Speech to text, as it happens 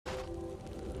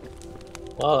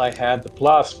Well, I had the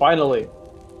plus finally.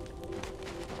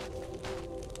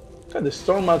 Look at the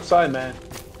storm outside, man.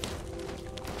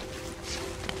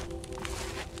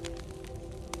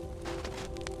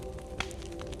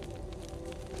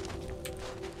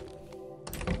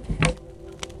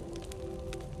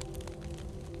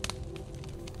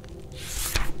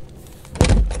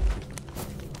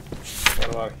 What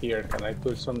about here? Can I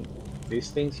put some these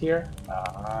things here?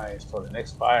 Nice for the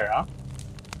next fire, huh?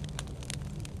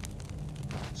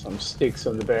 Some sticks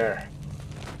on the bear.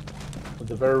 With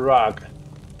the bear rock.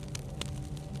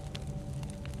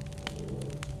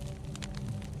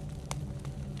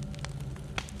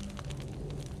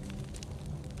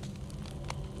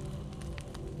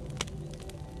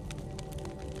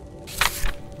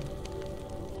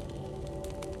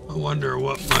 I wonder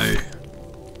what my...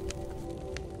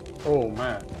 Oh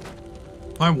man.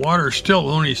 My water's still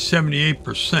only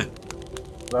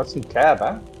 78%. That's in cab,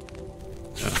 huh?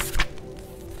 Yeah.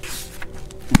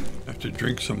 Have to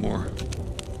drink some more.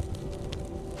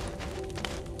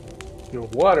 Your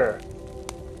water.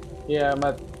 Yeah, I'm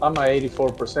at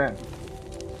 84%.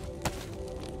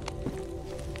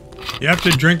 You have to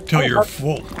drink till you're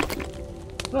full.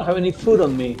 I don't have any food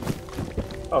on me.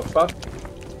 Oh fuck.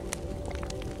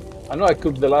 I know I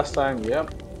cooked the last time, yeah.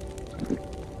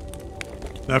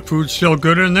 That food's still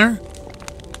good in there?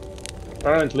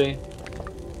 Apparently.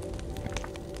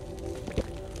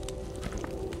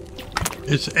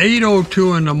 It's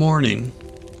 8:02 in the morning.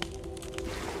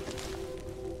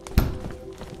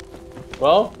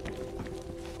 Well,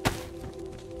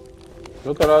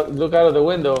 look out of the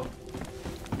window.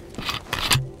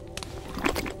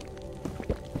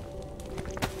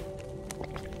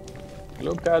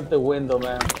 Look out the window,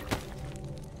 man.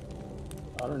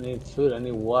 I don't need food, I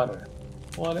need water.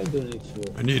 Well, I do need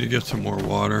food. I need to get some more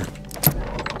water.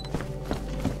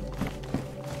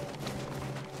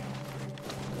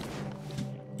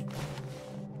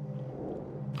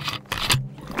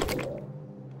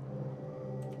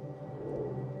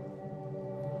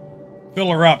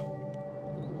 Fill her up.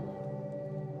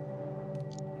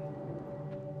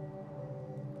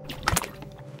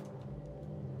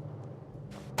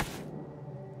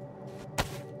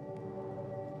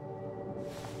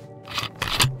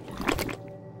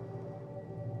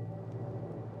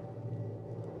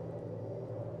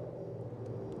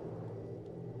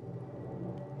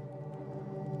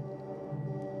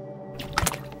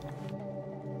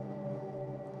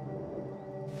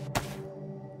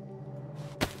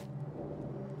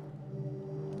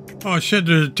 Oh shit,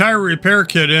 there's a tire repair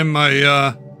kit in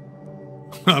my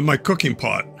my cooking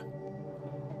pot.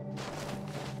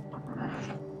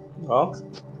 Well,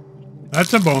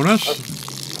 That's a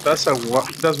bonus. that's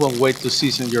one way to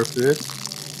season your food.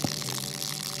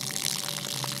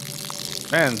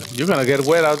 Man, you're gonna get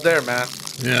wet out there, man.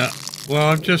 Yeah. Well,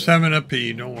 I'm just having a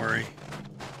pee, don't worry.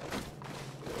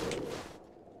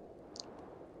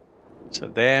 It's a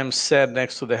damn set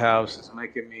next to the house. It's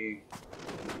making me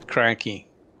cranky.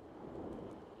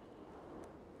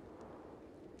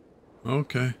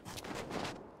 Okay.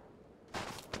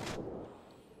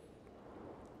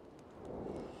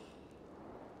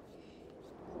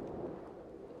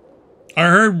 I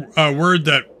heard a word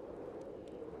that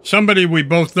somebody we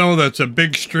both know that's a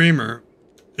big streamer,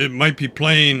 it might be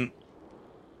playing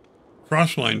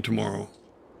Crossline tomorrow.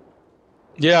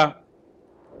 Yeah,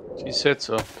 she said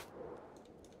so.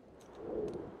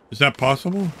 Is that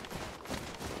possible?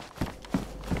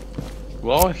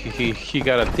 Well, he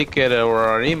got a ticket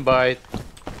or an invite,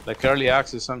 like early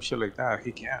access, some shit like that.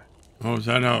 He can. Oh, is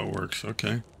that how it works?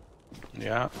 Okay.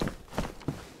 Yeah.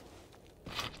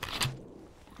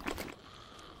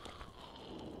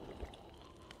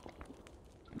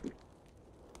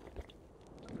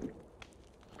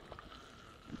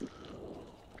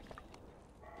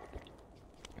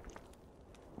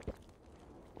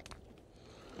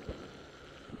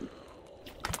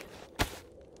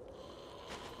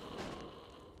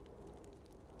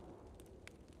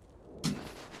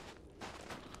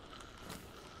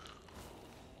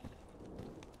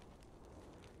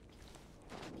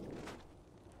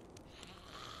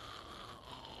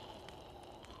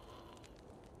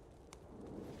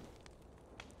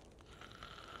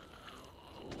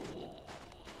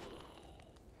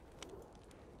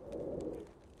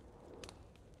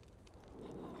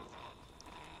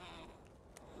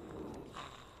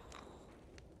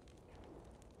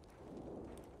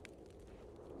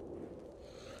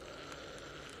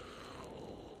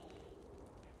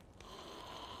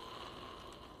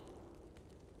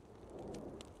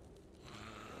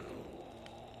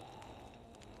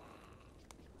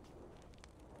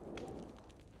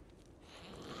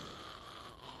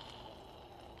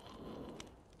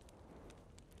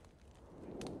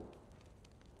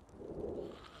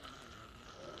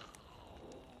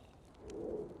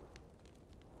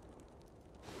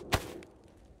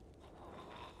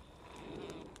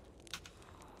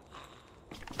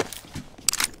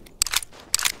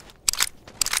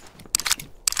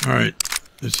 All right.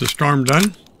 Is the storm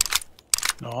done?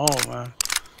 No, man.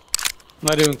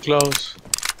 Not even close.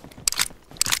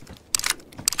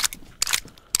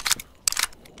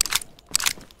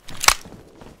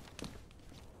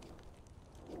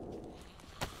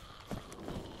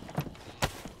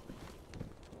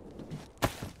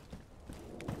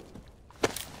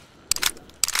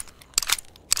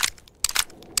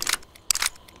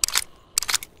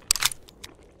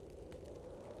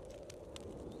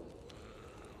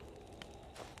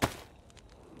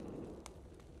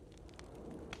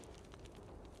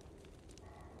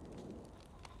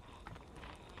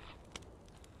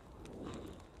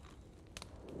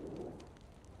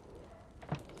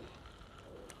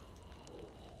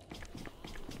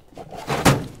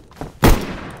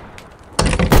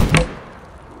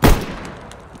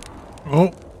 Oh.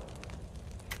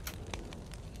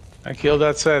 I killed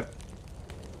that set.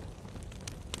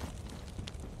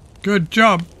 Good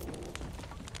job.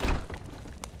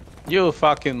 You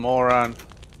fucking moron.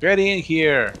 Get in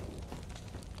here.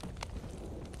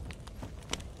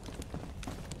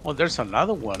 Oh, there's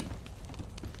another one.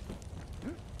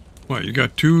 What, you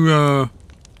got two,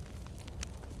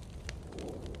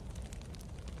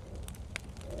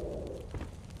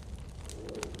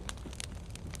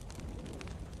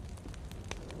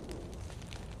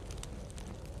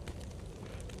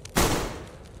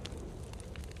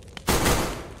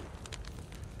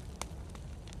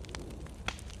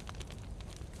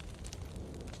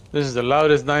 This is the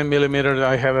loudest 9mm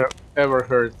I have ever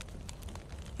heard.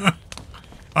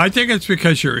 I think it's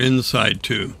because you're inside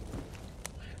too.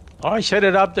 Oh, I shut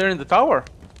it up there in the tower.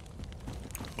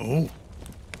 Oh.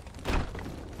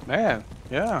 Man,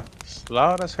 yeah, it's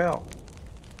loud as hell.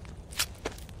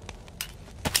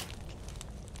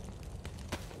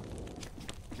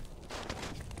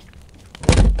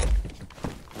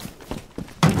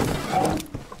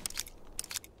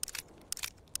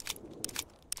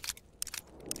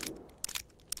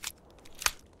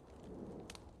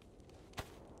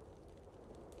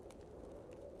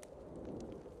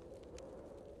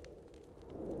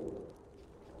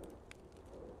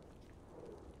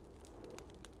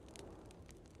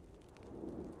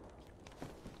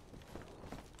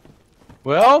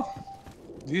 Well,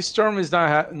 this storm is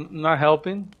not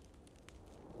helping.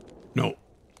 No.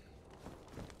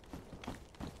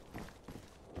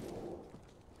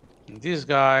 This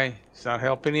guy is not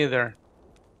helping either.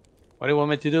 What do you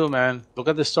want me to do, man? Look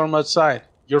at the storm outside.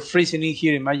 You're freezing in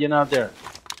here. Imagine out there.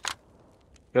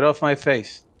 Get off my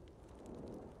face.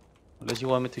 Unless you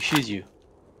want me to shoot you.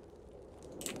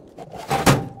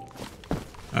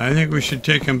 I think we should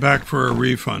take him back for a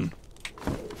refund.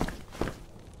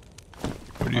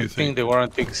 What do you think? I think the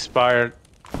warranty expired.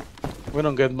 We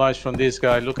don't get much from this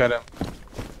guy. Look at him.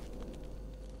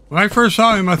 When I first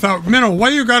saw him, I thought, Minnow, why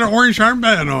you got an orange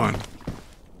armband on?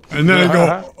 And then I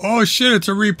go, oh shit, it's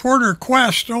a reporter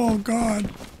quest. Oh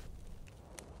God.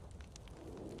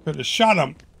 Could have shot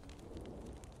him.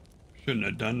 Shouldn't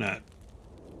have done that.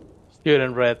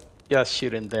 Shooting red. Just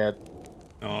shooting dead.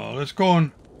 Oh, let's go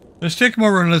on. Let's take him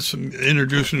over and let's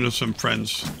introduce him to some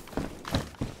friends.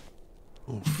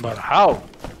 Oh, but how?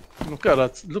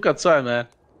 Look outside, man.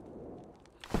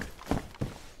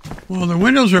 Well, the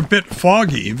windows are a bit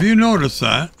foggy. Have you noticed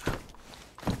that?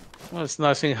 Well, it's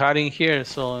nothing hot in here,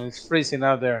 so it's freezing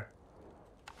out there.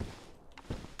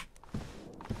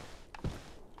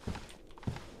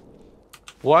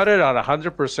 Water at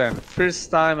 100%.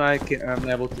 First time I'm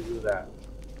able to do that.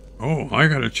 Oh, I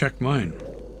gotta check mine.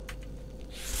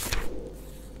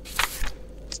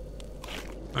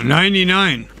 A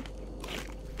 99.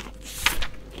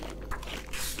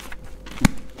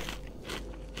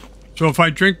 So if I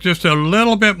drink just a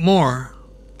little bit more.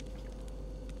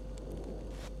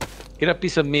 Get a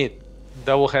piece of meat.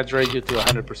 That will hydrate you to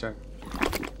 100%.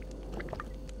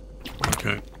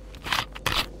 Okay.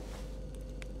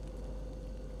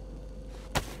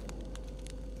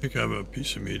 I think I have a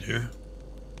piece of meat here.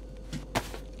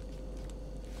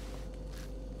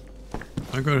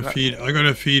 I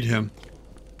gotta feed him.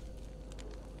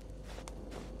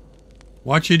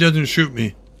 Watch he doesn't shoot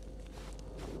me.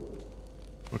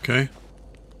 Okay.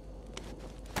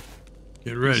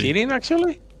 Get ready. He's eating,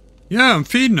 actually? Yeah, I'm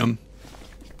feeding him.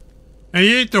 And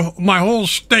he ate my whole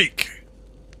steak.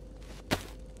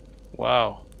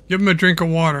 Wow. Give him a drink of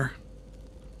water.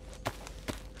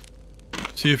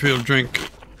 See if he'll drink.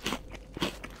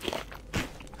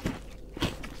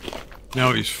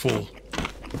 Now he's full.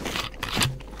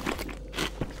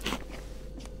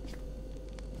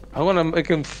 I'm gonna make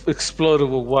him explode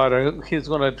with water. He's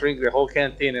gonna drink the whole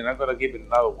canteen, and I'm gonna give him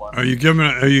another one. Are you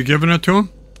giving it to him?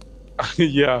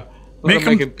 Yeah. Make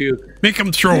him puke. Make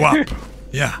him throw up.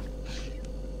 Yeah.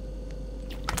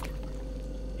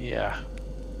 Yeah.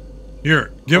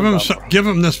 Here, give him some, give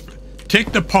him this.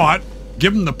 Take the pot.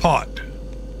 Give him the pot.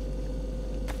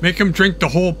 Make him drink the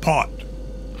whole pot.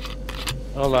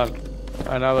 Hold on.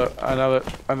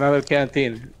 Another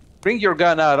canteen. Bring your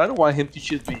gun out. I don't want him to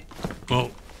shoot me.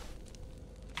 Well,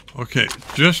 okay.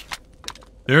 Just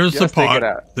there's the pot. Take it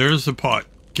out. There's the pot.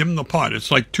 Give him the pot.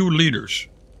 It's like 2 liters.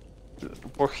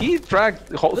 Well, he drank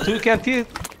the whole 2 canteens.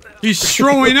 He's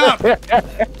throwing up.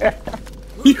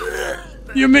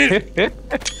 You made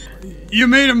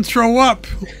him throw up.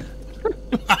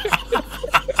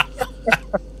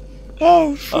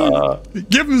 Oh,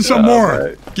 give him some more.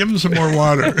 Right. Give him some more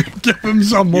water. Give him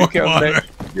some more water.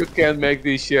 You can't make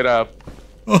this shit up.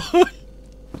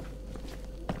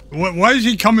 Why is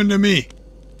he coming to me?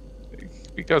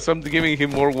 Because I'm giving him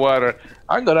more water.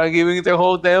 I'm gonna give him the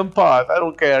whole damn pot. I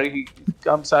don't care. He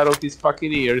comes out of his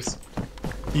fucking ears.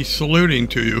 He's saluting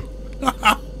to you.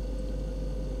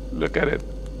 Look at it.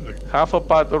 Half a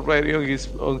pot already on his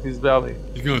belly.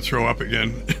 He's gonna throw up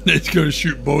again. He's gonna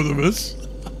shoot both of us.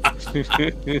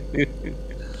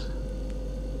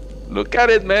 Look at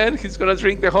it, man. He's gonna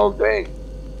drink the whole thing.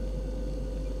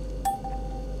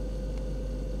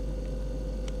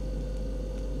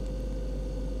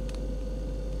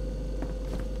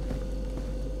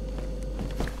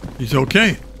 He's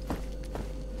okay.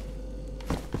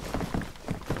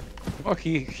 Oh,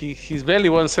 his belly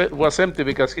was empty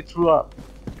because he threw up.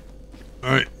 All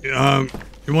right.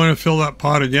 You want to fill that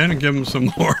pot again and give him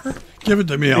some more? Give it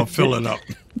to me. I'll fill it up.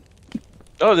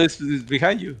 Oh, this is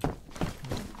behind you.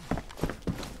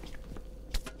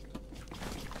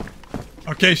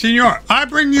 Okay, senor. I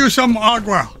bring you some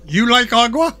agua. You like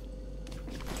agua?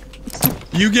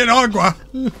 You get agua.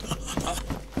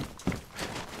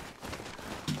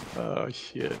 Oh,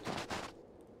 shit.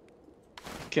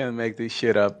 Can't make this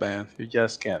shit up, man. You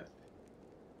just can't.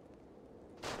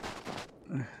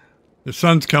 The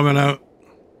sun's coming out.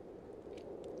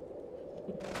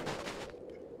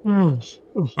 All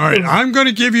right, I'm going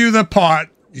to give you the pot.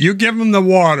 You give him the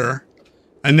water,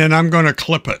 and then I'm going to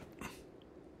clip it.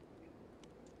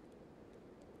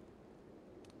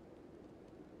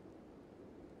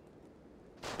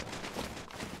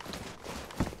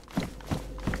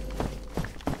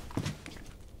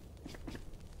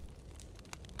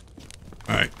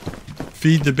 All right,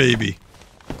 feed the baby.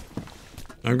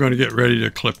 I'm going to get ready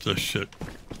to clip this shit.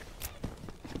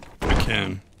 I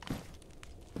can.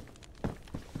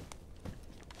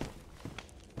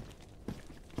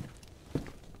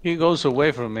 He goes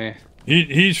away from me.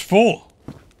 He's full.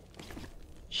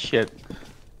 Shit.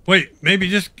 Wait, maybe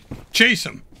just chase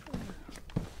him.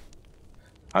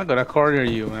 I'm gonna corner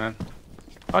you, man.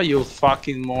 Oh, you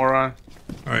fucking moron.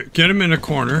 All right, get him in a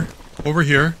corner. Over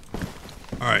here.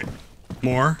 All right.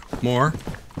 More.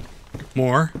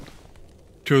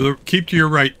 Keep to your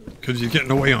right, because he's getting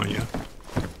away on you.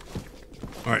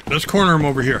 All right, let's corner him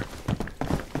over here.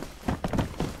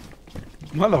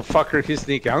 Motherfucker, he's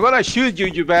sneaking. I'm gonna shoot you,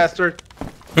 you bastard.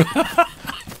 All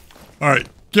right,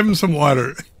 give him some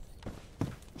water.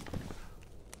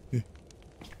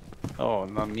 Oh,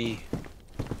 not me.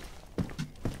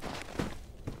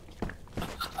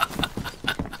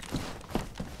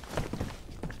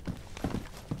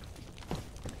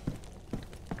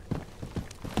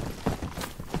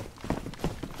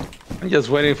 I'm just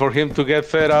waiting for him to get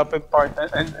fed up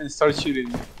and start shooting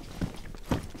me.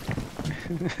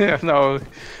 No,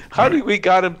 how did we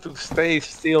got him to stay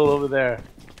still over there?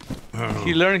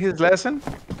 He learned his lesson?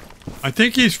 I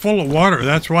think he's full of water.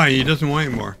 That's why he doesn't want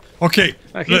any more. Okay,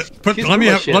 let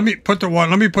me put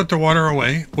the water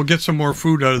away. We'll get some more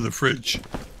food out of the fridge.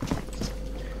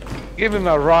 Give him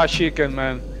a raw chicken,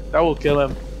 man. That will kill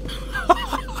him.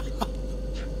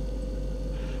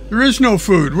 There is no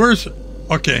food. Where's?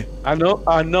 Okay.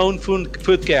 Unknown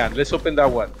food can. Let's open that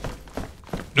one.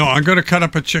 No, I'm going to cut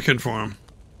up a chicken for him.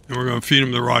 And we're going to feed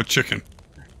him the raw chicken.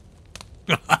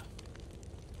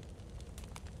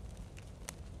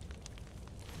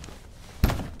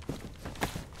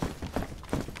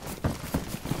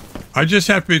 I just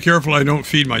have to be careful I don't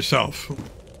feed myself.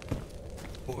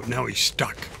 Oh, now he's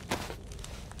stuck.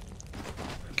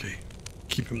 Okay.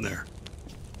 Keep him there.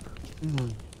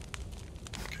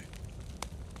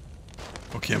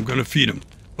 Okay, I'm going to feed him.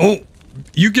 Oh,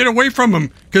 you get away from him,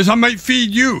 because I might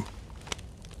feed you.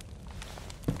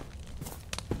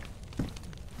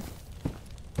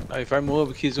 If I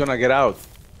move, he's going to get out.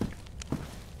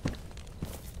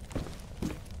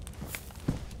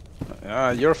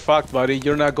 You're fucked, buddy.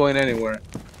 You're not going anywhere.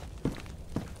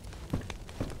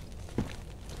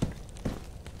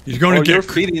 He's going to get... You're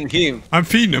feeding him. I'm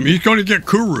feeding him. He's going to get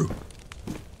Kuru.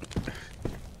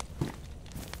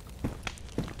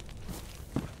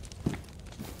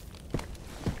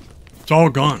 It's all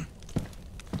gone.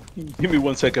 Give me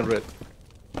 1 second, Red.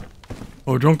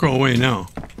 Oh, don't go away now.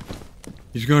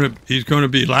 He's gonna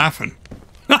be laughing.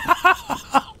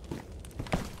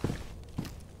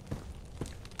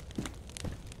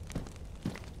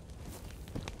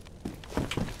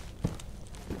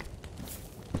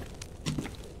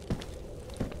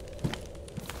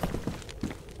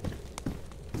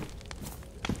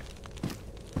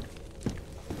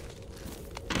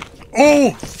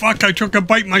 Oh, fuck, I took a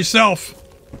bite myself.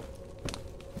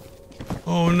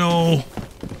 Oh, no.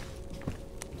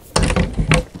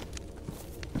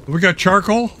 We got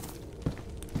charcoal?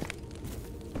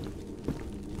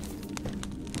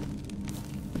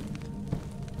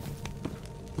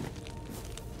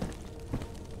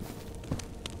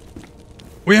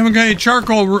 We haven't got any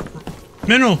charcoal,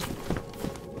 Minnow.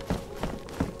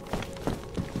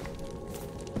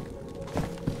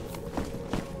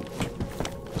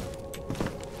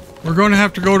 We're going to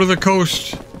have to go to the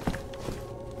coast.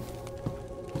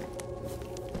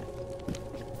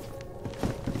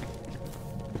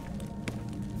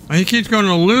 I think he's going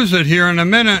to lose it here in a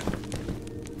minute.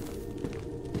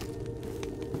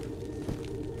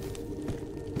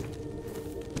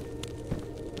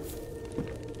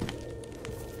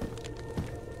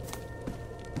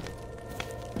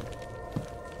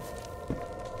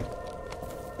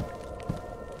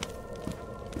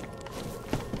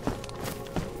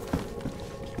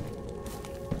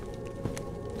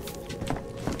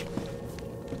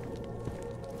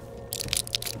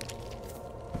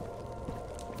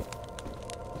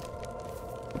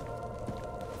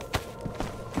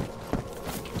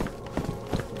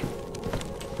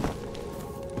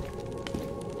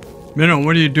 Minnow,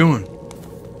 what are you doing?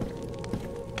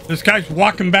 This guy's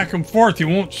walking back and forth. He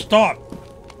won't stop.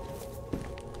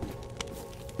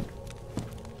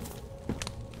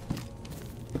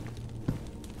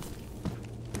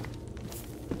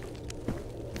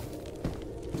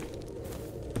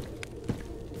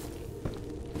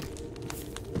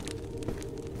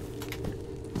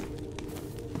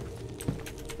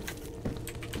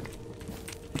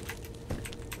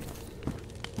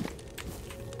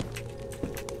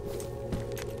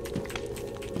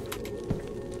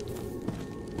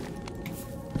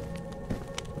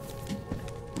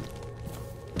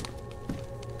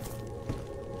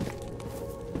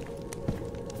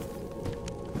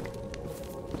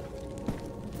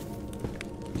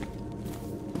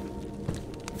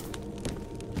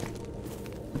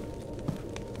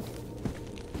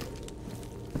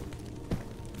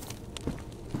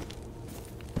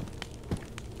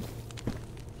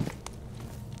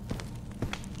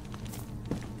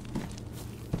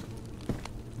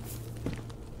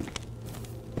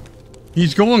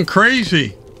 He's going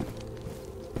crazy.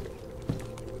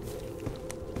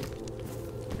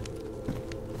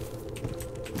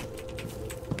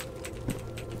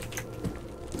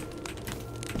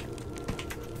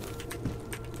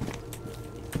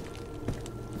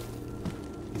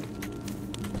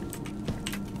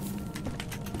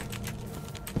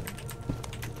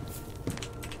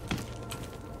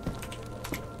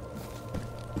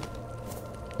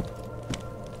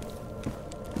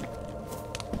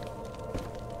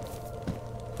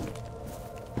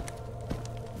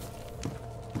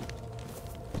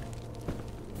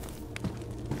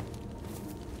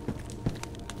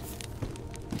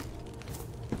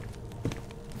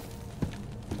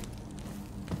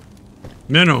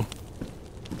 Minnow.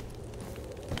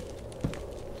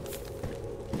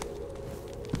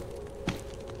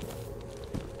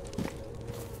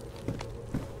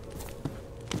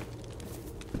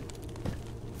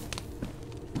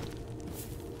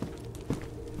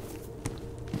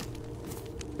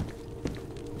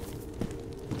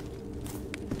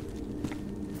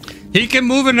 He can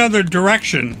move another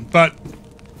direction, but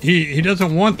he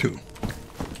doesn't want to.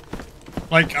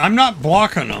 Like, I'm not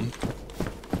blocking him.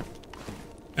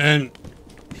 And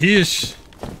he's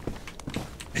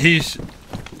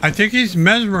I think he's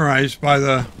mesmerized by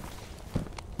the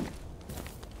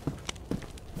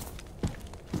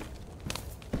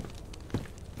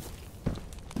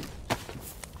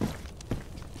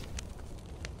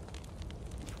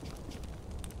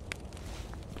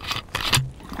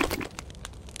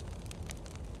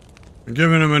I'm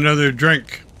giving him another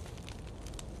drink.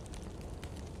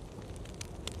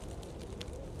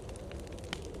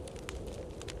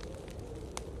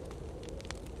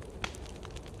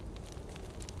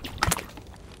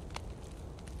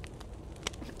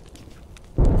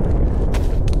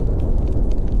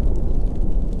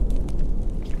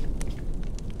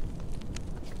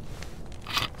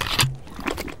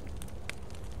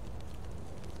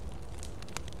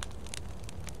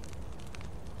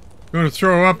 going to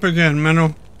throw up again,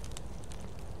 Minnow.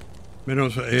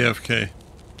 Minnow's AFK.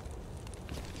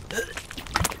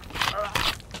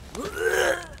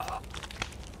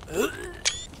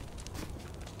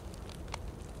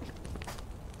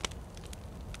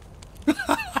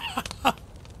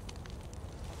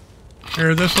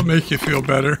 Here, this will make you feel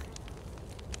better.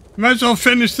 Might as well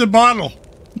finish the bottle.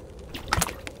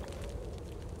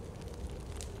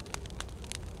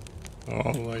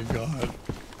 Oh my God.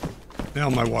 Now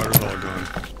my water's all gone.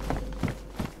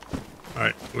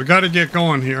 Alright, we gotta get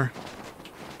going here.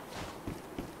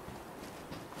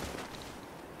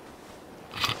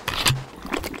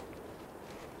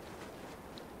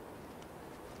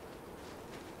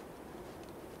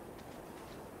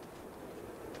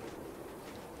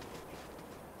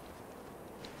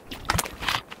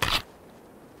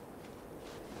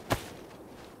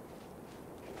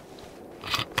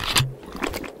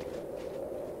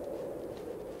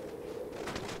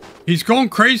 He's going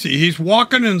crazy. He's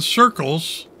walking in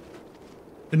circles.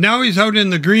 And now he's out in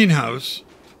the greenhouse.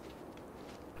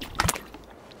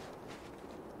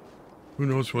 Who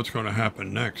knows what's going to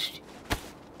happen next?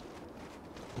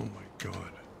 Oh my God.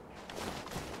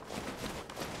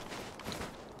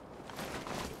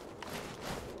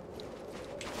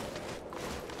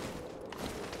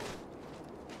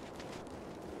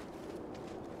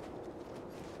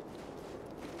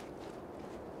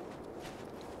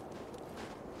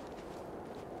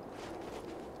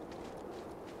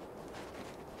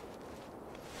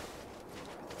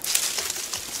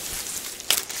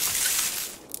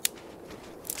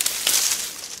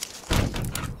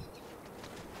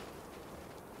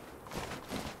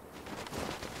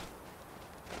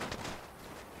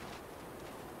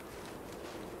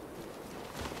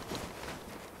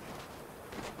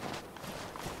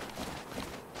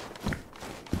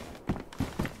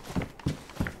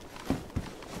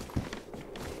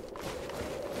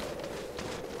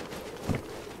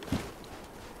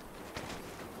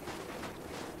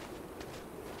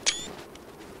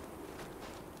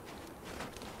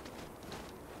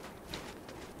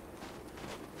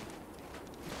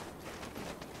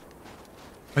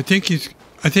 I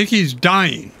think he's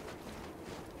dying.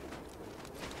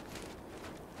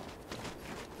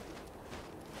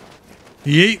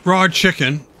 He ate raw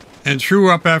chicken and threw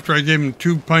up after I gave him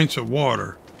 2 pints of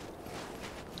water.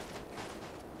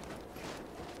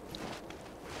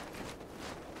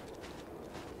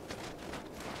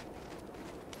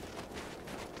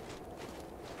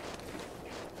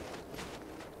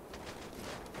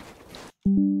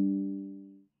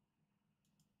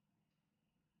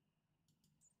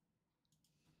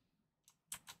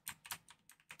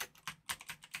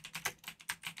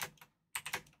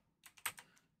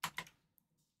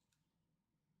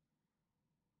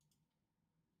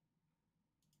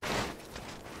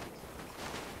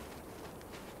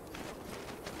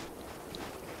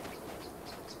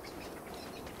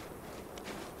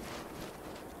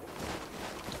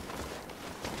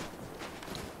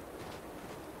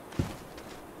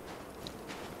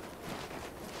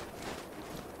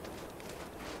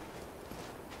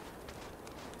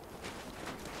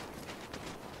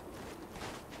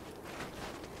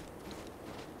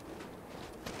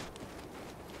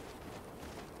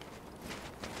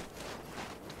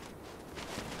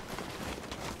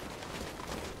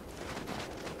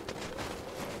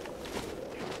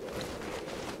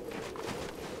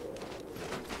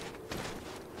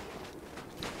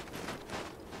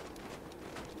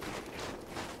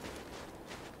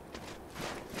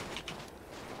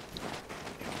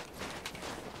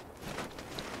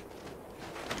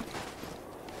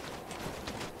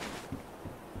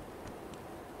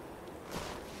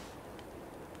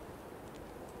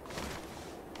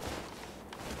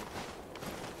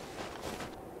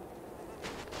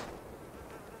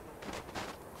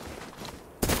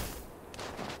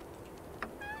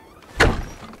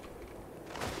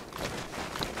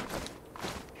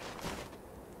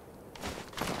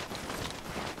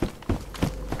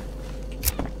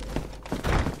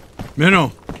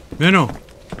 Minnow! Minnow!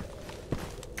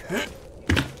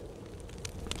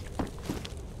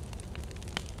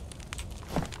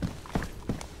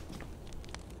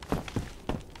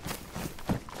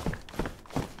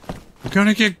 We're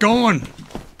gonna get going!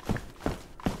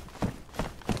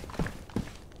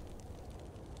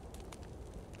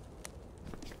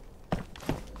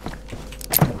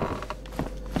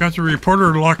 Got the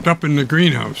reporter locked up in the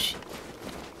greenhouse.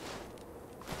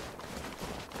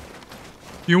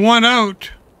 You want out?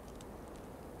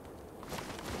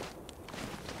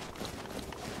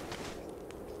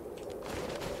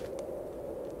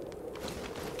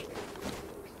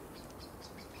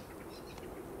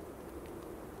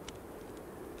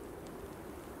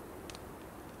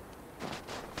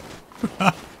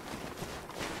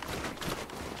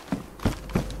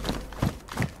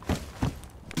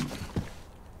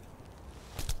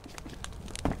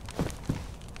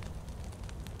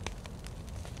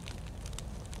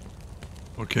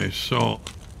 Okay, so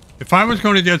if I was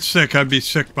going to get sick, I'd be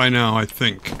sick by now, I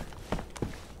think.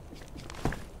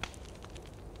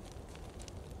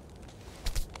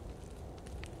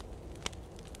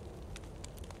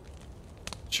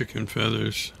 Chicken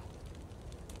feathers.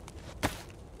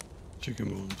 Chicken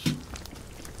bones.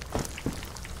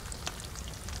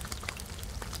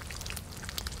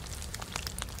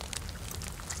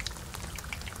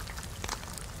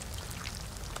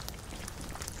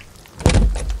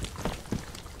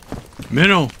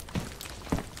 Minnow.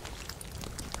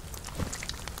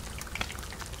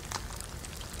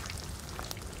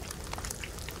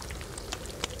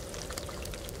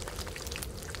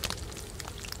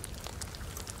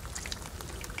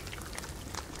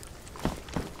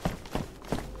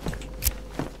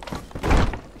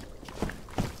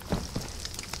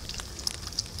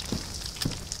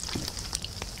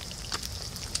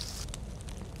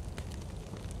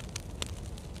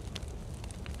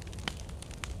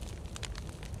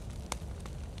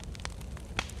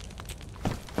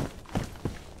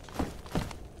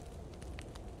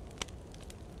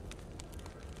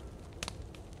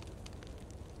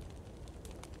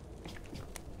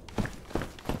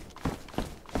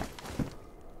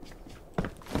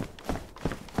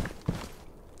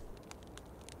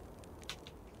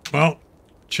 Well,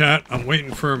 chat, I'm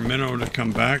waiting for Minnow to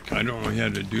come back. I don't know, he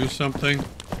had to do something.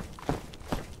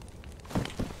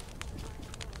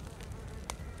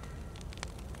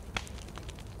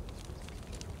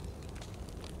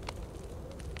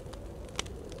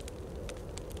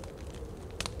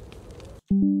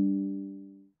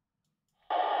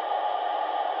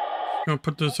 Gonna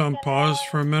put this on pause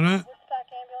for a minute.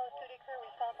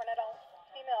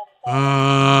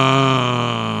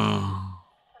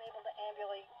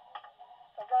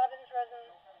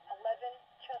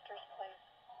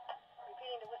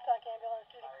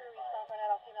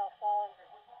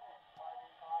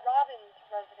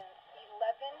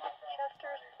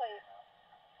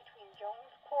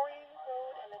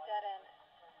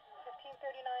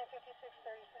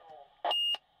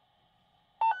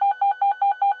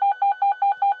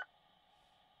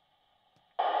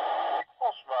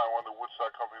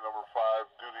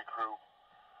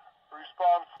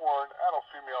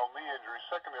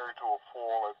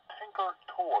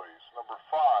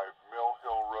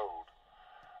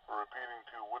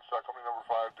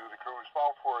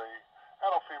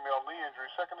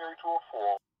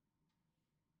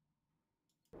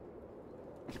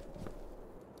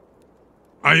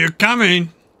 Are you coming?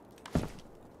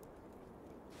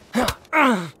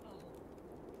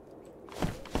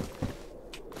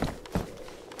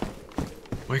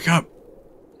 Wake up.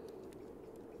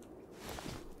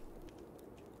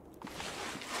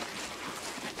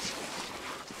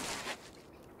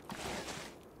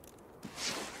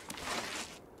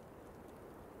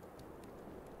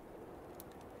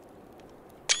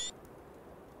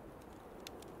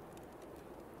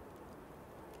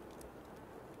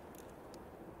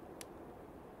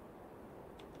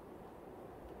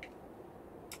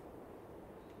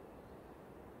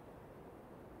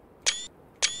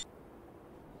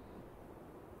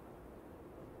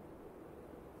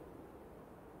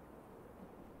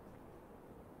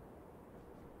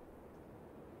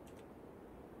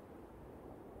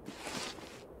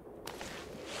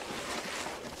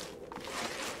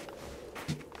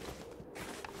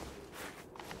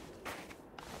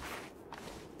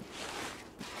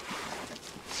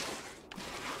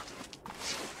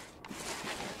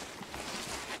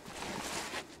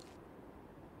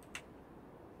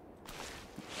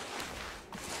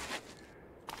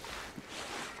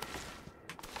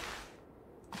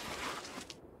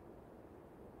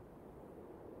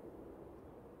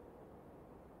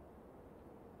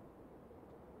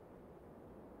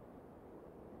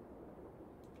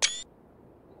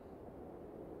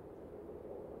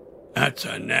 That's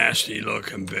a nasty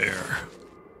looking bear.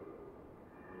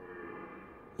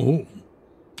 Oh.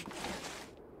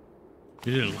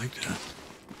 You didn't like that.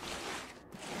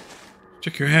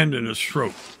 Stick your hand in his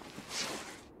throat.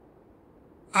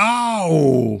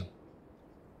 Ow!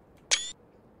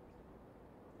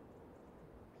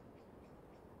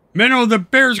 Minnow, the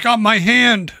bear's got my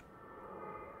hand.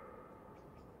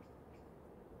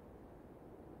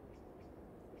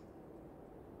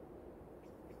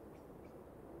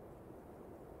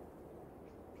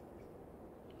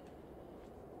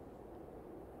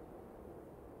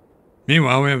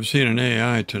 Meanwhile, we haven't seen an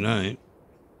AI tonight.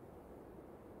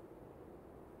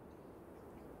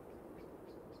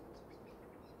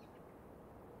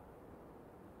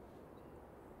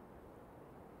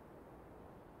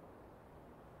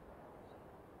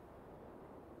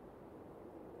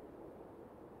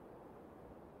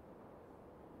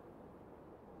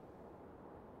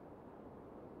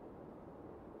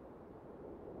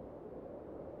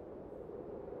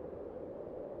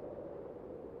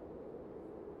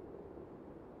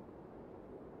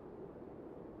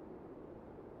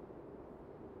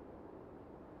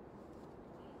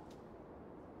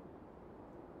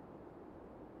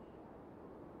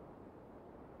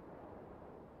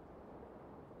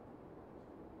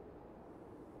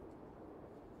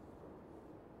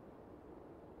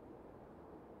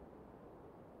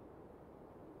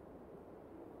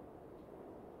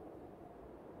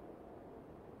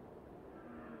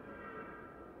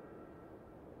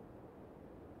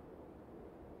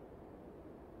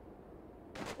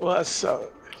 What's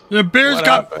up? The bear's What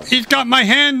got, happened? he's got my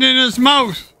hand in his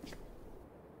mouth.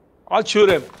 I'll shoot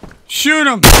him. Shoot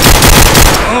him.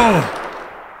 Oh,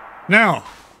 now.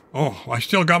 Oh, I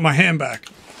still got my hand back.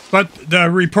 But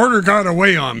the reporter got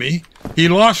away on me. He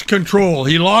lost control.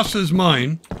 He lost his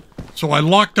mind. So I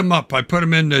locked him up. I put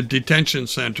him in the detention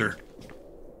center.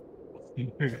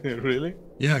 Really?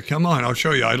 Yeah, come on. I'll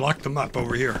show you. I locked him up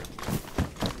over here.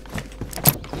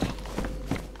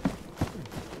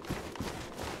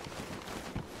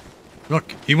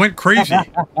 Look, he went crazy.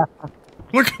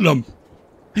 Look at him.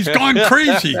 He's gone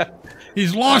crazy.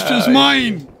 He's lost his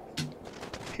mind.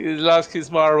 He lost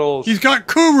his marbles. He's got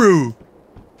kuru.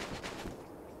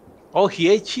 Oh, he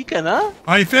ate chicken, huh?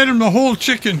 I fed him the whole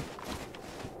chicken.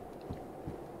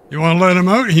 You want to let him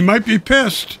out? He might be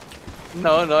pissed.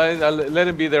 No, I'll let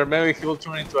him be there. Maybe he will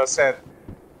turn into a set.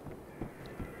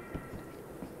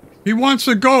 He wants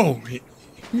to go.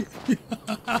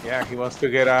 Yeah, he wants to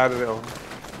get out of there.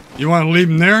 You want to leave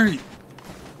him there?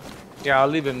 Yeah, I'll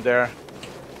leave him there.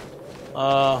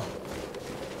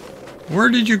 Where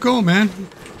did you go, man?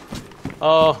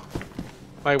 Oh,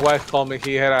 my wife called me.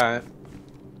 He had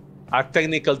a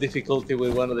technical difficulty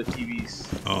with one of the TVs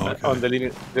on the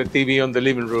TV on the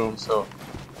living room. So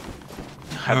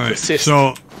had to assist.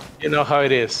 So you know how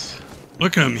it is.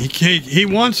 look at him. He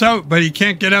wants out, but he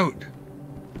can't get out.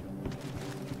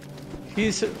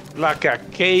 He's like a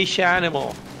cage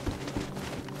animal.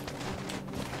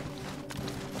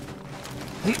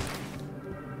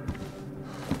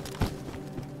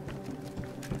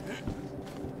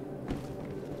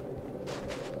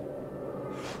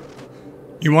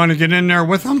 You want to get in there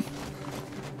with him?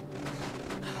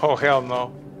 Oh, hell no.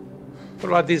 What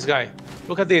about this guy?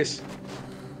 Look at this.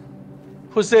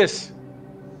 Who's this?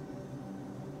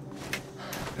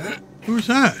 Who's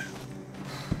that?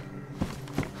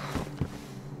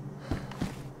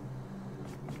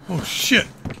 Oh, shit.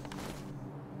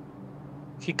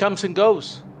 He comes and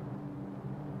goes.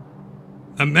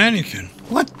 A mannequin.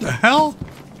 What the hell?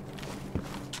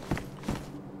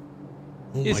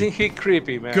 Oh Isn't he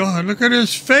creepy, man? God, look at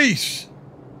his face.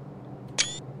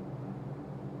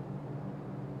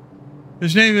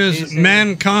 His name is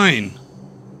Mankind.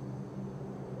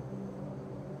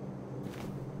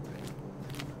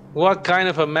 What kind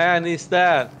of a man is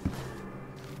that?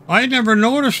 I never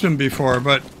noticed him before,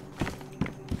 but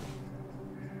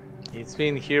He's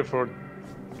been here for...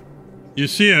 you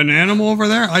see an animal over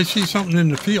there? I see something in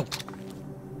the field.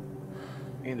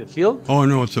 In the field? Oh,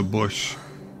 no, it's a bush.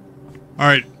 All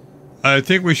right. I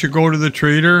think we should go to the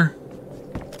trader.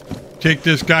 Take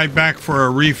this guy back for a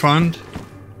refund.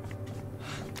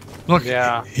 Look,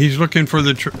 Yeah. he's looking for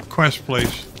the quest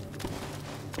place.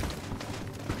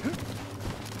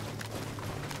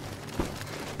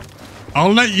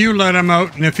 I'll let you let him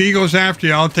out, and if he goes after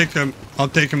you, I'll take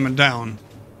him down.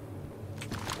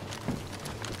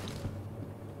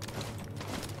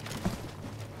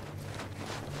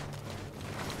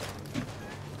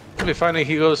 It'll be funny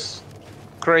he goes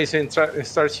crazy and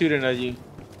starts shooting at you.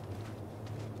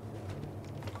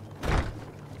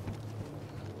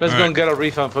 Let's go and get a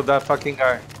refund for that fucking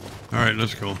guy. All right,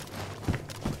 let's go.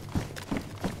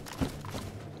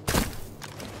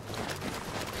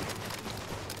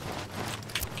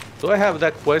 Do I have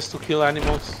that quest to kill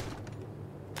animals?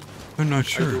 I'm not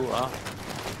sure. I do,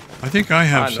 I think I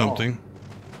have I know. something.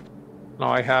 No,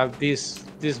 I have this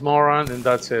moron and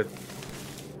that's it.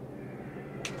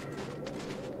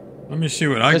 Let me see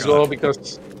what I Let's got. go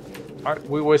because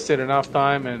we wasted enough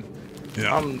time and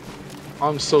Yeah.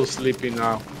 I'm so sleepy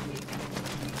now.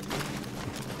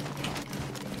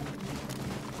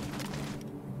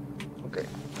 Okay.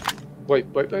 Wait.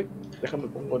 Déjame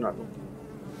pongo algo.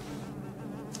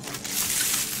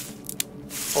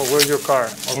 Oh, where's your car?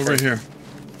 Okay. Over here.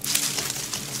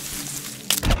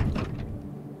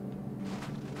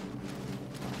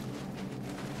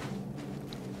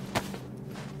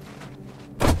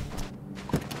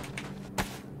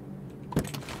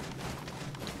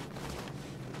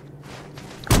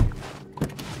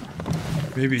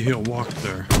 Maybe he'll walk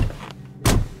there.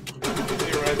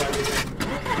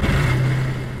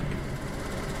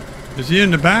 Is he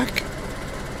in the back?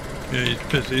 Yeah, he's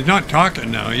pissed. He's not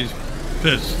talking now. He's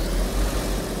pissed.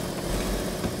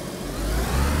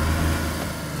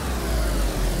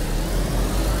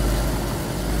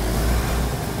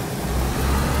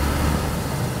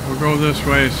 We'll go this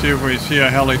way, see if we see a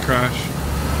heli crash.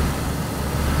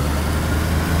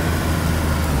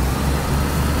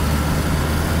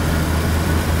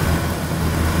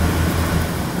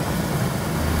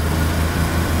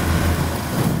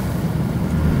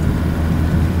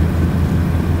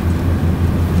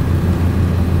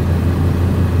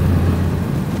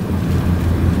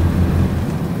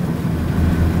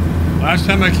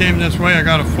 time I came this way, I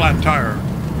got a flat tire.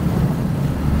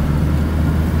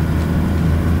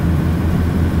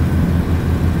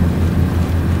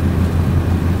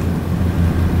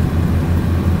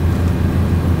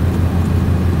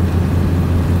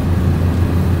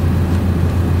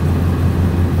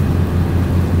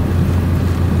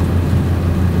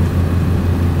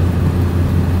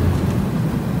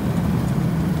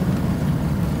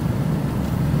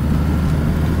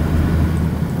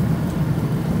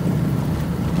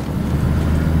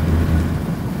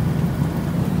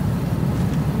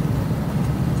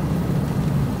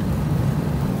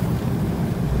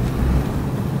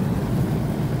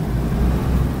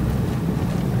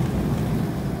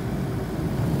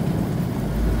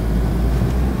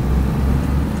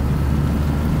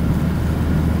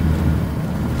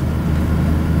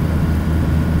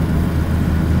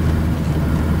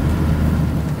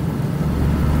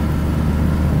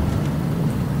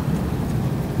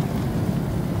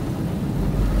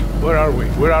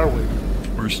 Where are we?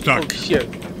 We're stuck. Oh shit!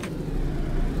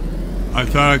 I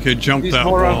thought I could jump This that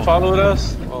moron wall. followed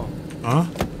us. Oh. Huh?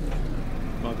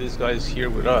 No, this guy's here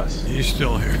with us. He's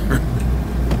still here.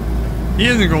 He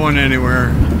isn't going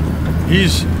anywhere.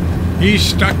 He's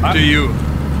stuck to you.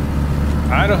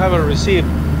 I don't have a receipt.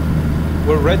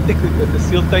 We're Red-Tic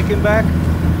still taken back?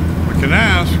 We can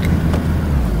ask.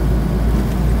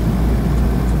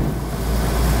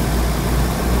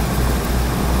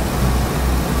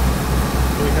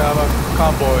 We have a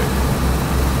convoy.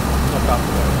 No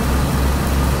convoy.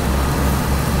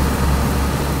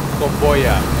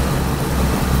 Convoya.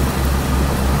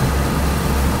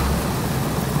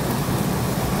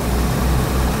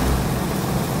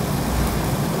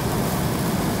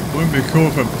 Wouldn't it be cool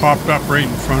if it popped up right in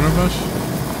front of us?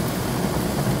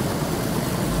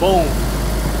 Boom.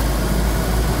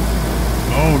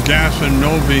 Oh, gas and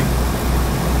Novi.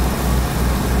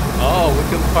 Oh, we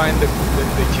can find the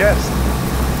chest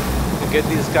and get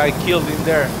this guy killed in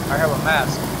there. I have a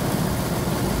mask.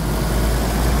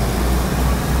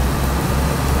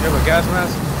 You have a gas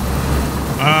mask?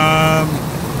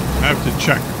 I have to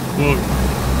check. Look.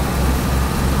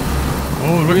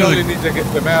 Oh, look We at only need to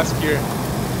get the mask here.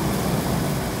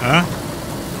 Huh?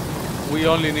 We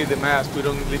only need the mask. We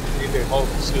don't need the whole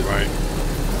suit. Right.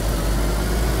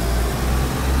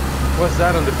 What's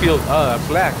that on the field? Ah, a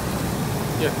flag.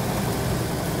 Yeah,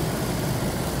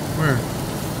 Where?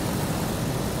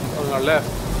 on our left.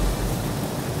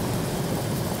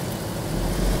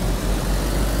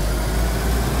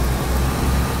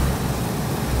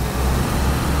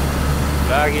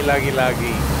 Laggy, laggy,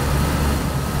 laggy.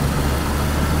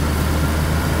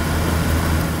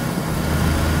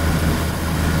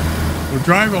 We'll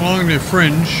drive along the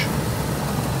fringe.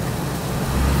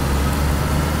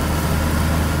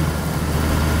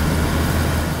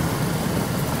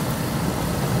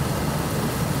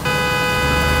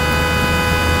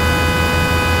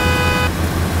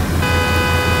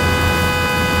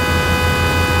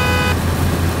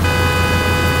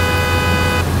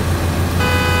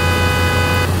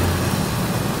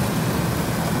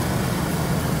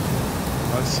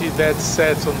 I see dead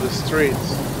sets on the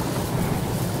streets.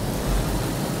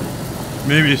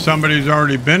 Maybe somebody's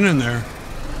already been in there.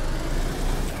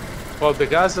 Well, the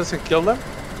gas doesn't kill them?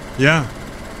 Yeah.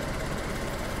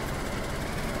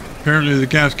 Apparently the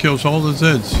gas kills all the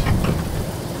Zeds.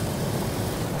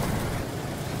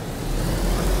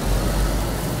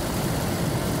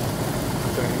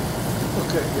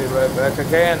 Okay, be right back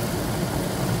again.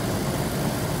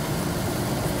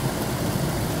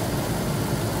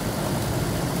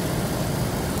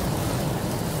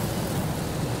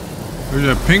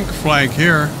 There's a pink flag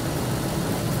here.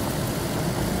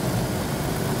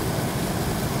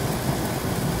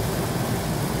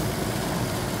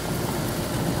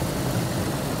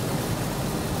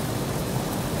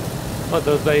 But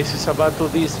the base is about to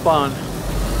despawn.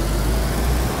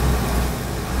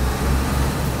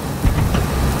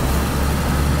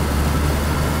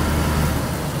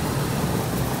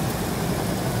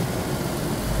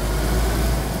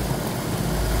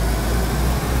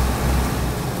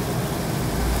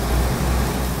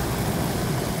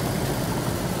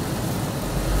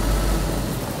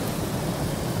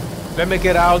 Let me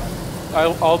get out.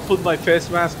 I'll put my face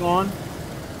mask on.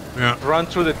 Yeah. Run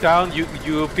through the town. You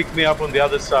pick me up on the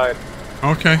other side.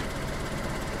 Okay.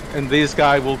 And this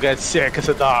guy will get sick as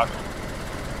a dog.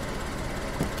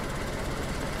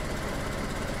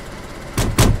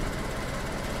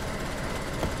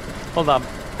 Hold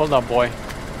on, boy.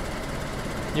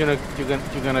 You're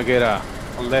gonna get a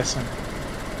lesson.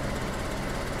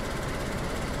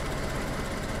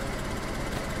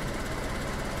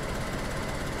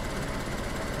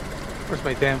 Where's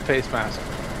my damn face mask?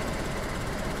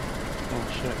 Oh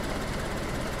shit.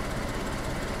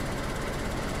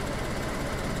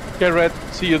 Okay, Red.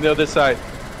 See you on the other side.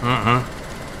 Uh-huh.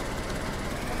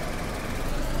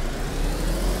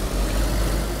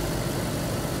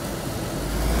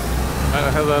 I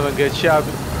don't have to get shot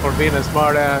for being a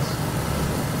smart ass.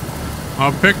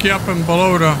 I'll pick you up in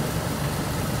Balota.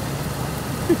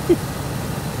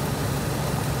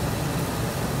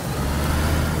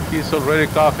 He's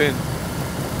already coughing.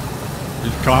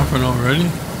 He's coughing already?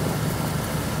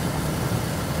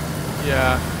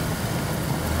 Yeah.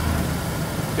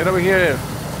 Get over here.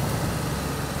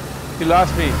 He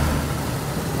lost me.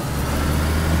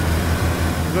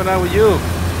 What's going on with you?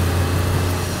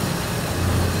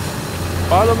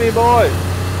 Follow me, boy.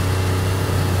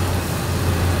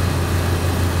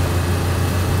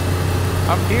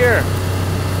 I'm here.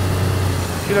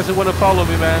 He doesn't want to follow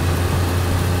me, man.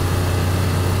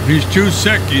 He's too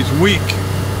sick. He's weak.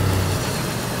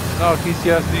 No, he's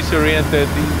just disoriented.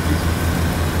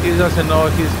 He doesn't know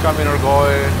if he's coming or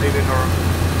going, leaving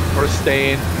or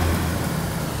staying.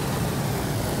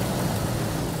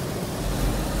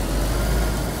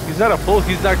 He's not a fool.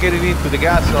 He's not getting into the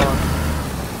gas zone.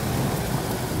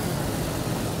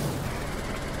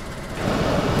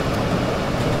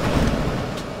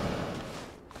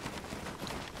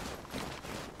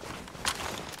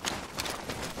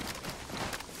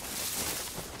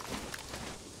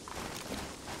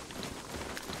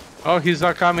 Oh, he's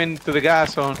not coming to the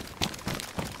gas zone.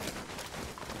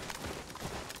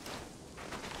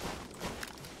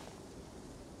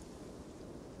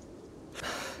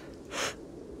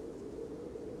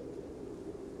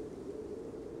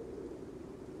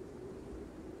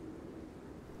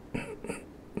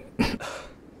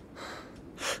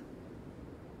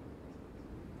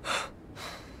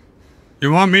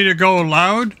 You want me to go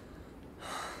loud?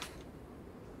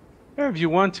 Yeah, if you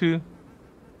want to.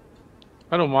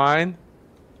 I don't mind.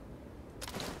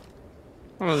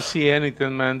 I don't see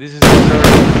anything, man. This is absurd.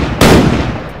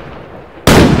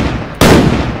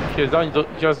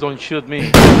 Just don't shoot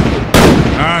me.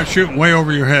 Ah, shooting way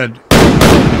over your head.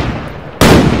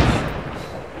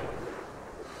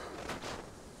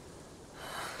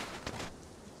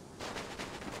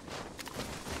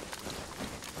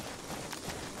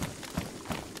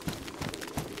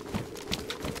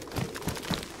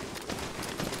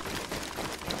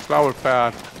 Flower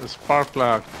pad, the spark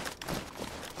plug.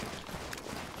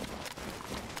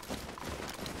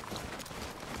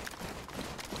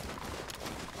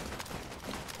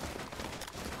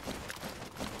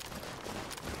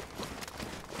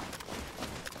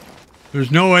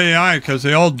 There's no AI because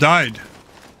they all died.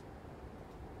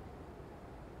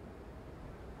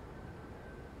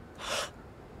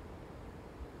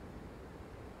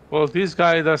 Well, this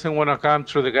guy doesn't want to come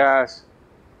through the gas.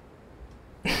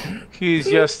 He's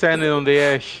just standing on the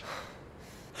edge.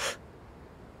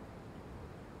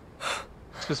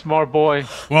 It's a smart boy.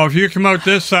 Well, if you come out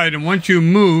this side and once you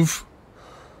move,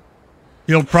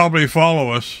 he'll probably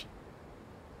follow us.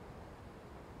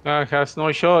 Has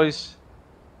no choice.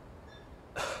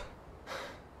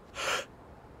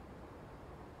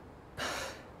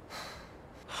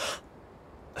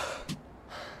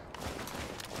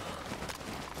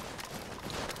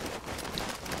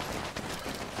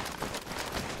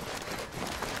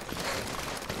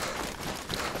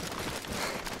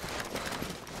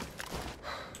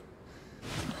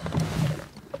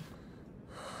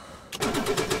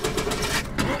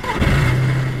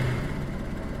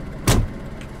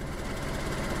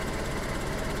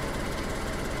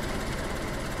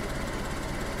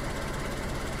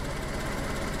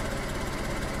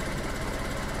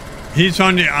 He's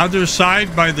on the other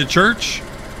side by the church?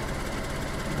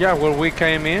 Yeah, where we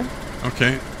came in.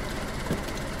 Okay.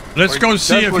 Let's go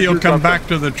see if he'll come back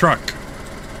to the truck.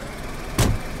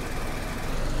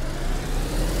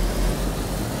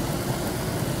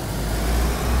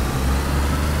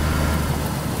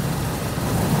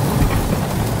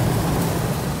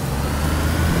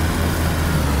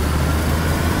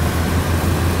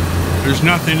 There's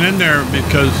nothing in there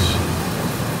because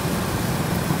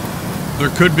there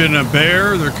could have been a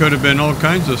bear, there could have been all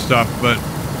kinds of stuff, but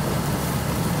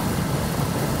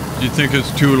do you think it's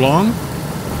too long?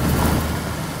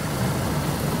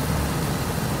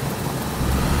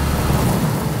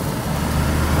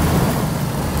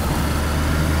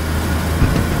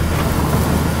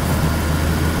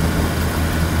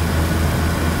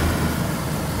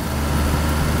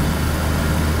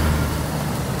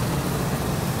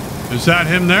 Is that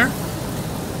him there?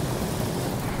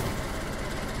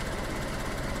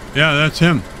 Yeah, that's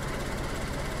him.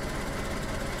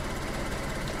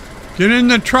 Get in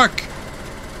the truck.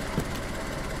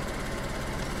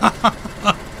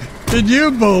 Did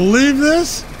you believe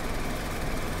this?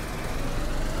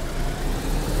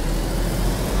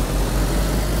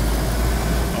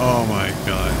 Oh my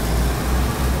God.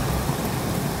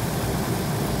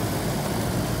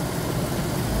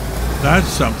 That's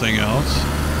something else.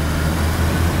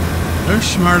 They're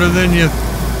smarter than you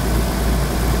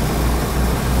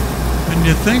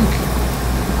think.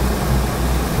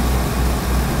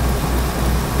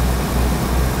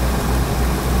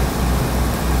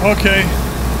 Okay,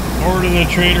 over to the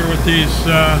trader with these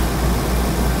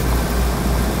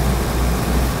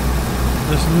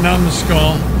this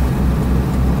numbskull.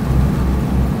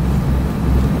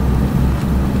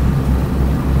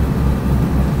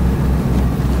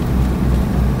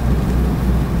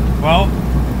 Well,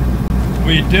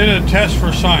 we did a test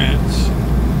for science.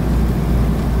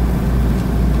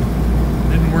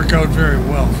 Didn't work out very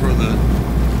well for the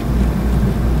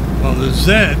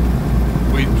Z.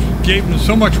 We gave him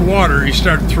so much water he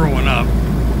started throwing up.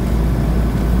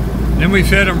 Then we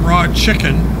fed him raw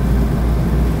chicken,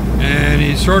 and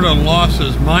he sort of lost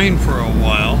his mind for a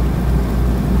while.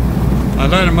 I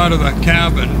let him out of the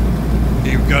cabin.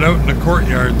 He got out in the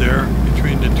courtyard there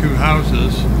between the two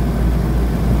houses,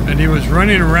 and he was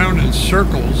running around in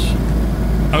circles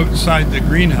outside the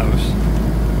greenhouse.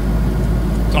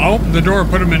 So I opened the door,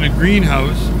 put him in a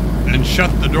greenhouse, and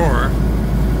shut the door.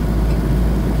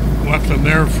 Left him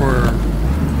there for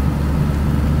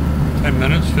 10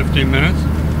 minutes, 15 minutes.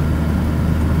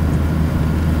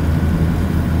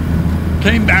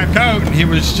 Came back out, and he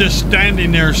was just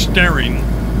standing there staring.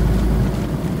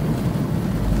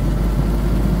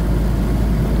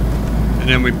 And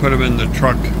then we put him in the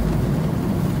truck.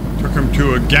 Took him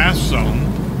to a gas zone.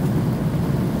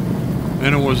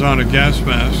 Then it was on a gas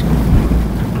mask.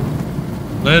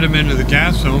 Led him into the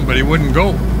gas zone, but he wouldn't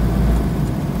go.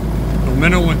 The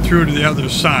minnow went through to the other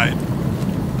side.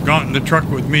 Got in the truck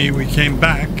with me. We came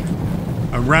back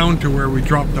around to where we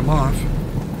dropped him off.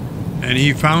 And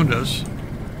he found us.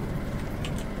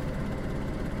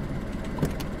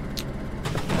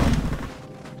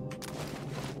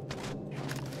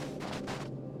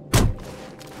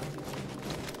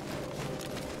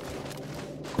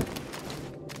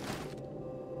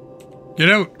 Get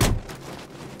out.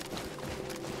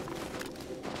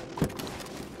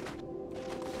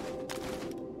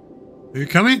 Are you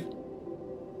coming?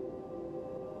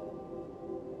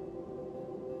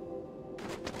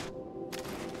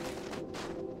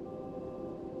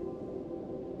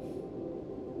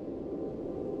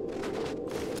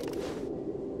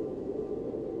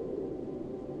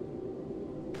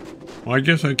 Well, I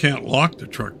guess I can't lock the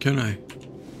truck, can I?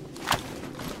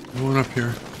 Going up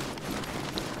here.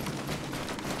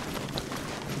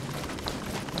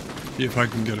 See if I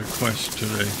can get a quest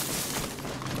today.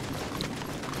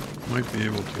 Might be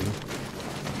able to.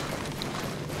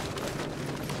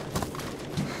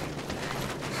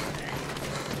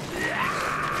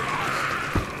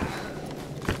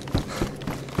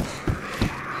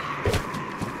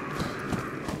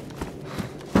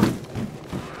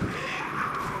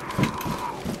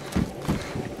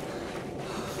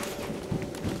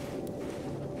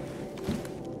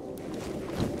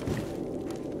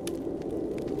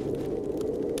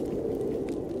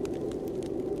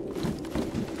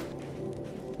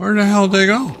 Where the hell did they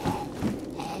go?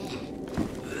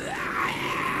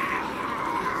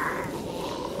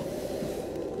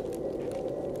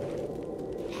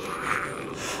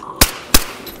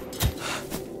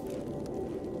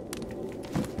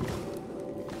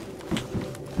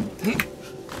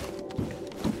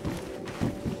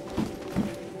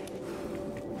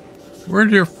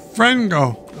 Where'd your friend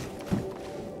go?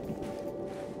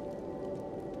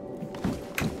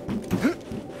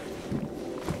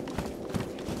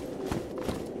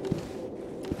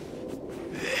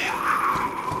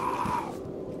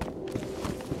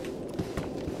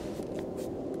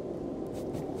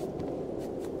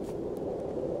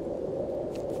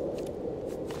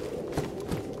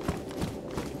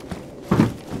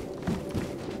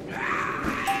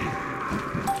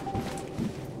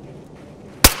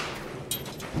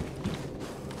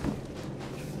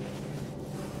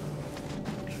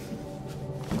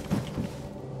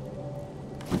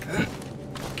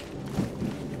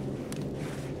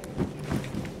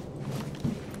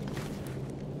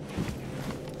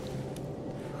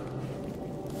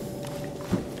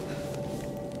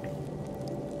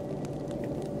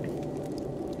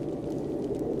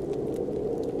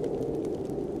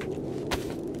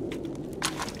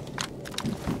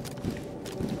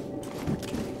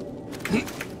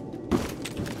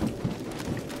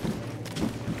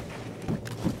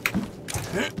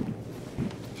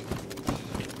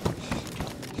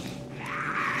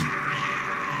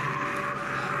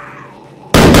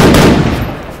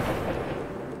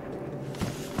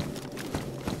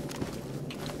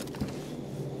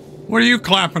 What are you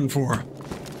clapping for?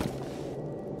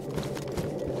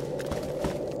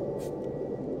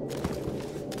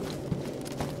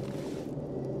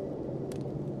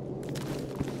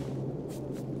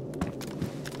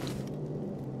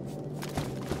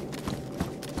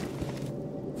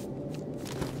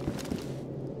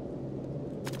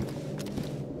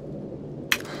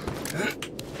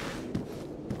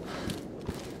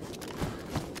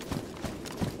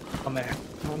 Oh man,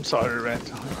 I'm sorry, Red.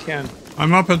 I can't.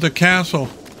 I'm up at the castle.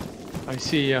 I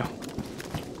see ya.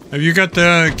 Have you got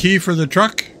the key for the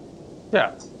truck?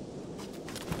 Yeah.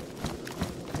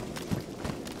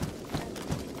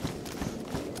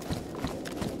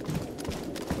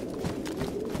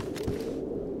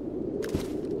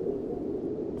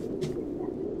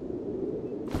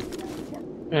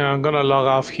 Yeah, I'm gonna log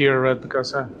off here, Red,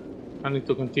 because I need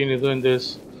to continue doing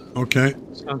this. Okay.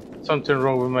 Something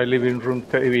wrong with my living room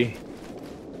TV.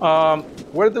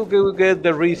 Where do we get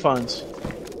the refunds?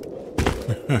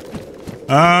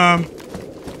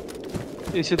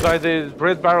 Is it by the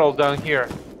red barrel down here?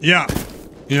 Yeah.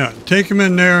 Yeah. Take him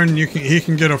in there and he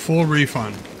can get a full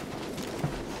refund.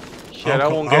 Shit, I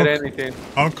won't get anything.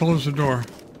 I'll close the door.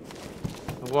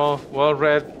 Well,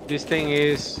 Red, this thing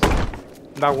is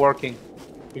not working,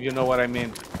 if you know what I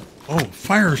mean. Oh,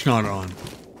 fire's not on.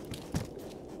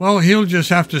 Well, he'll just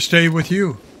have to stay with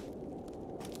you.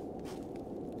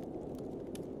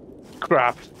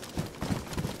 Crap.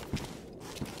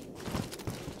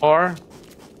 Or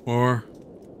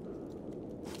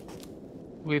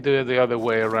we do it the other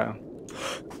way around.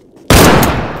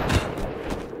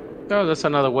 No, that's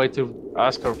another way to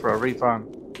ask her for a refund.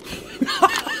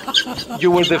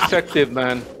 You were defective,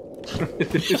 man.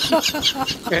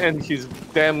 And his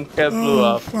damn head blew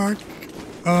up. Fuck.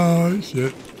 Oh,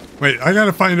 shit. Wait, I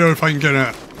gotta find out if I can get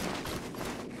a...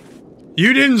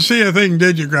 You didn't see a thing,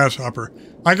 did you, Grasshopper?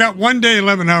 I got 1 day,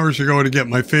 11 hours ago to get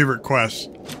my favorite quest.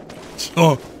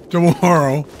 So,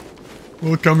 tomorrow,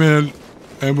 we'll come in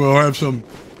and we'll have some...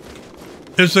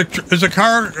 Is the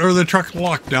car or the truck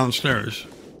locked downstairs?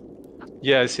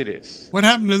 Yes, it is. What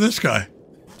happened to this guy?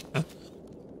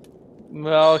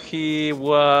 Well, he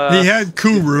was... He had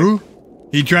Kuru.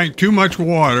 He drank too much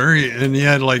water, and he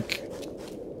had, like...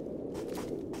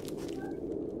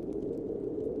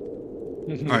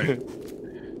 All right.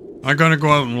 I'm going to go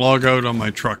out and log out on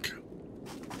my truck.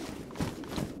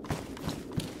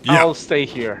 Yeah. I'll stay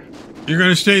here. You're going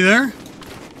to stay there?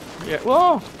 Yeah,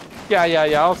 well,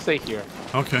 yeah, I'll stay here.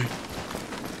 Okay.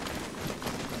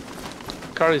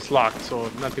 Car is locked, so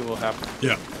nothing will happen.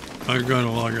 Yeah. I'm going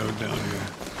to log out down here.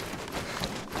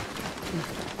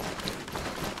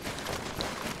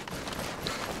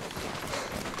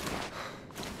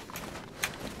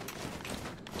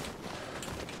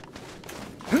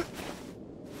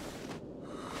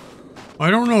 I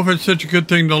don't know if it's such a good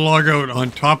thing to log out on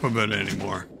top of it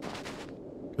anymore.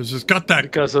 Because it's got that...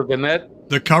 Because of the net?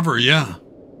 The cover, yeah.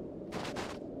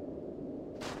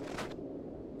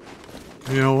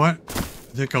 You know what?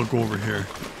 I think I'll go over here.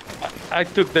 I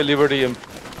took the liberty of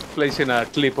placing a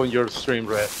clip on your stream,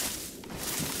 Red.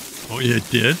 Oh, you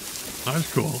did?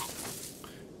 That's cool.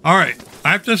 All right. I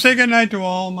have to say goodnight to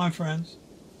all my friends.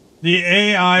 The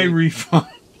AI refund.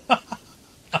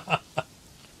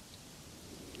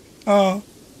 Oh,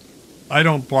 I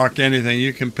don't block anything.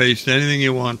 You can paste anything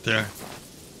you want there.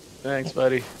 Thanks,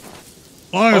 buddy.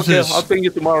 As long as it's, I'll ping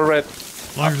you tomorrow, Red.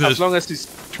 as long as it's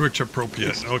Twitch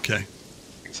appropriate. Okay.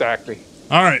 Exactly.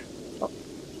 All right.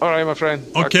 All right, my friend.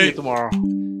 Okay. Talk to you tomorrow.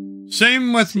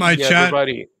 Same with my chat.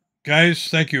 Everybody. Guys,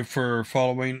 thank you for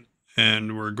following.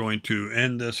 And we're going to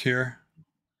end this here.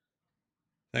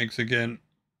 Thanks again.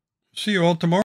 See you all tomorrow.